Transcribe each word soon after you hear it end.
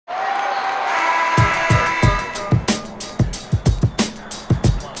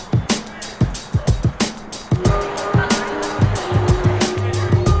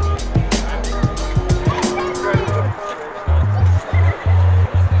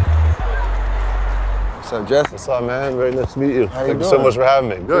What's up, Jesse? What's up, man? Very nice to meet you. How you Thank doing? you so much for having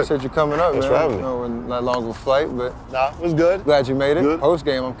me. Good. Appreciate you coming up, Thanks man. for having me. I know we're not long of a flight, but nah, it was good. Glad you made it. Good. Post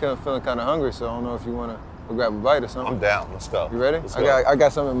game, I'm feeling kind of hungry, so I don't know if you want to go grab a bite or something. I'm down. Let's go. You ready? Let's go. I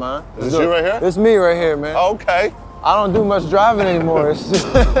got something in mind. Is this you right here? It's me right here, man. Oh, okay. I don't do much driving anymore.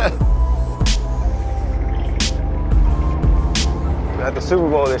 At the Super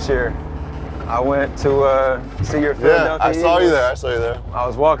Bowl this year, I went to see your Philadelphia I saw Eagles. you there. I saw you there. I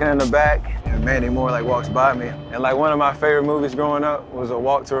was walking in the back, and Mandy Moore like walks by me, and like one of my favorite movies growing up was A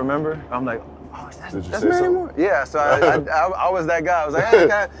Walk to Remember. I'm like, oh, that's Mandy Moore. Yeah, so I was that guy. I was like, hey,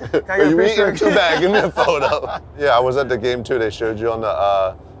 can I get a picture? Too bad. Give me a photo. Yeah, I was at the game too. They showed you on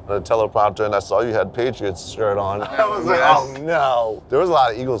the teleprompter, and I saw you had Patriots shirt on. I was like, oh no. There was a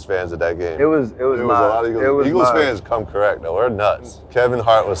lot of Eagles fans at that game. It was a lot of Eagles fans come correct though. We're nuts. Kevin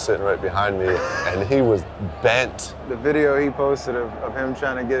Hart was sitting right behind me, and he was bent. The video he posted of him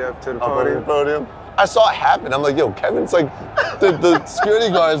trying to get up to the podium. I saw it happen. I'm like, yo, Kevin's like, the security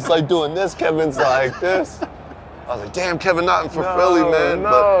guard's like doing this. Kevin's like this. I was like, damn, Kevin Naughton for Philly, man.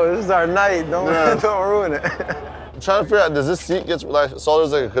 No, this is our night. Don't ruin it. I'm trying to figure out, does this seat get, like, I saw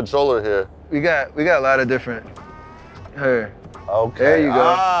there's like a controller here. We got a lot of different, here. Okay. There you go.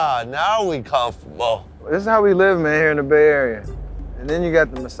 Ah, now we comfortable. This is how we live, man, here in the Bay Area. And then you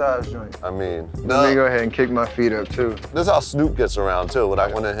got the massage joint. I mean, let me go ahead and kick my feet up too. This is how Snoop gets around too. When I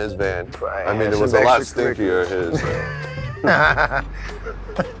went in his van, I mean, it was a lot stinkier his.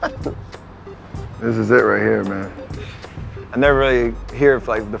 This is it right here, man. I never really hear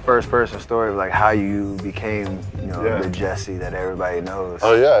like the first person story of like how you became, the Jesse that everybody knows.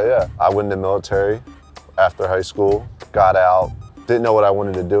 Oh yeah. I went in the military after high school, got out, didn't know what I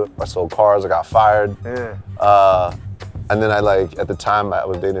wanted to do. I sold cars, I got fired. Yeah. And then at the time I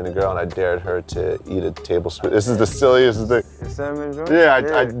was dating a girl and I dared her to eat a tablespoon. This is the silliest thing. The cinnamon joint? Yeah,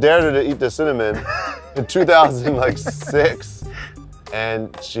 I dared her to eat the cinnamon in 2006.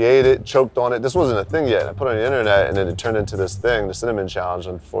 And she ate it, choked on it. This wasn't a thing yet. I put it on the internet and then it turned into this thing, the cinnamon challenge.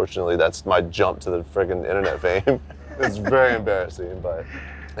 Unfortunately, that's my jump to the friggin' internet fame. It's very embarrassing, but.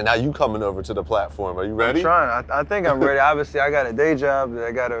 And now you coming over to the platform. Are you ready? I'm trying. I think I'm ready. Obviously, I got a day job that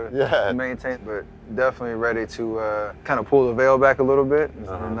I got to maintain, but definitely ready to kind of pull the veil back a little bit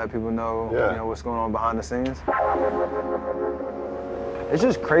and let people know, what's going on behind the scenes. It's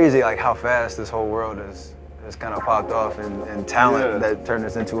just crazy, like how fast this whole world has kind of popped off and talent that turned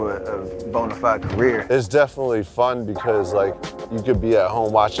this into a bona fide career. It's definitely fun because like you could be at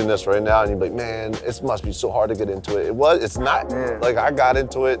home watching this right now and you'd be like, man, it must be so hard to get into it. It's not. Yeah. Like I got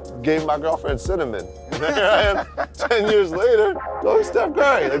into it, gave my girlfriend cinnamon. And there I am 10 years later, going Steph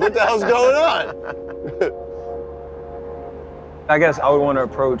Curry. Like what the hell's going on? I guess I would want to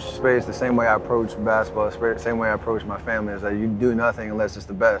approach space the same way I approach basketball, the same way I approach my family. Is that you do nothing unless it's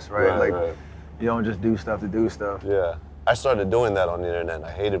the best, right? Right. You don't just do stuff to do stuff. Yeah. I started doing that on the internet and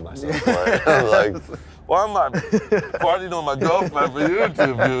I hated myself for it. I was like, why am I partying on my girlfriend for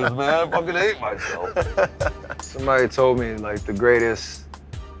YouTube views, man? I fucking hate myself. Somebody told me like the greatest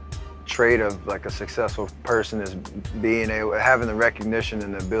trait of like a successful person is having the recognition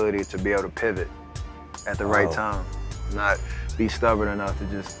and the ability to be able to pivot at the right time. Not be stubborn enough to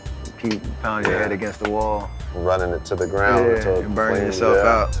just keep pounding your head against the wall. Running it to the ground and burning yourself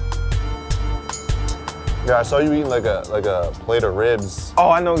out. Yeah, I saw you eating like a plate of ribs.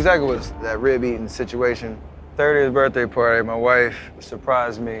 Oh, I know exactly what's that rib eating situation. 30th birthday party, my wife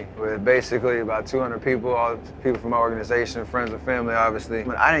surprised me with basically about 200 people, all people from my organization, friends and family, obviously.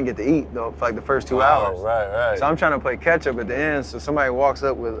 But I didn't get to eat though for like the first 2 hours. Right. So I'm trying to play catch up at the end. So somebody walks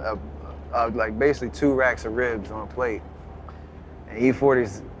up with like basically 2 racks of ribs on a plate. And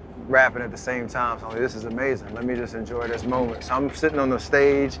E40's rapping at the same time. So I'm like, this is amazing. Let me just enjoy this moment. So I'm sitting on the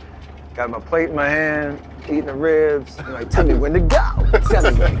stage, got my plate in my hand, eating the ribs. I'm like, tell me when to go. Tell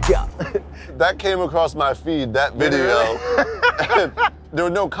me when to go. That came across my feed, that video. And there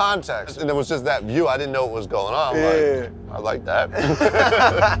was no context. And it was just that view. I didn't know what was going on. Like, I like that.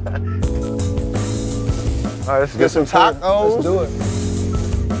 All right, let's get some tacos. Let's do it.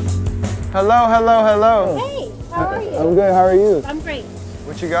 Hello. Hey, how are you? I'm good, how are you? I'm great.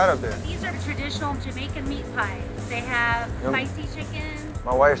 What you got up there? These are traditional Jamaican meat pies. They have spicy chicken.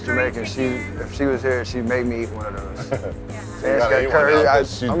 My wife's Jamaican. If she was here, she'd make me eat one of those. Yeah. It's got curry.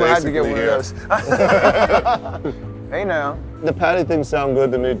 I'm gonna have to get one of those. Hey now. The patty things sound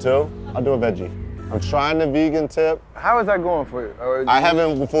good to me too. I'll do a veggie. I'm trying the vegan tip. How is that going for you? I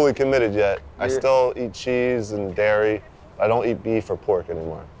haven't fully committed yet. I still eat cheese and dairy. I don't eat beef or pork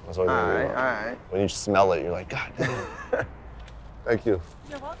anymore. That's what I do. All right. When you smell it, you're like, God damn. Thank you.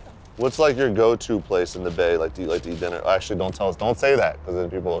 You're welcome. What's like your go-to place in the Bay? Like, do you like to eat dinner? Actually, don't tell us. Don't say that, because then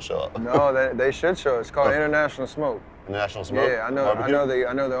people will show up. No, they should show. It's called International Smoke. International Smoke? Yeah, I know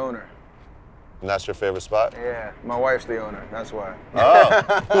the owner. And that's your favorite spot? Yeah, my wife's the owner. That's why.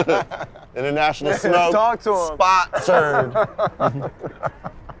 Oh. International Smoke. Talk to him. Sponsored.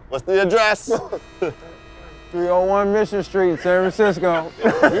 What's the address? 301 Mission Street, San Francisco.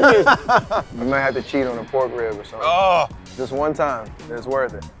 You might have to cheat on a pork rib or something. Oh. Just one time. It's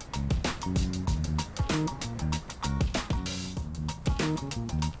worth it.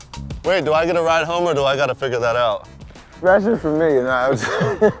 Wait, do I get a ride home or do I gotta figure that out? That's just for me.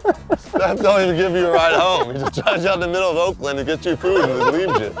 That don't even give you a ride home. He just drives you out in the middle of Oakland to get you food and then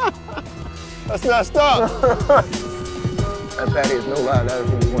leaves you. That's messed up. That patty is no lie. That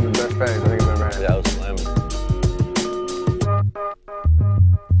is one of the best patties I think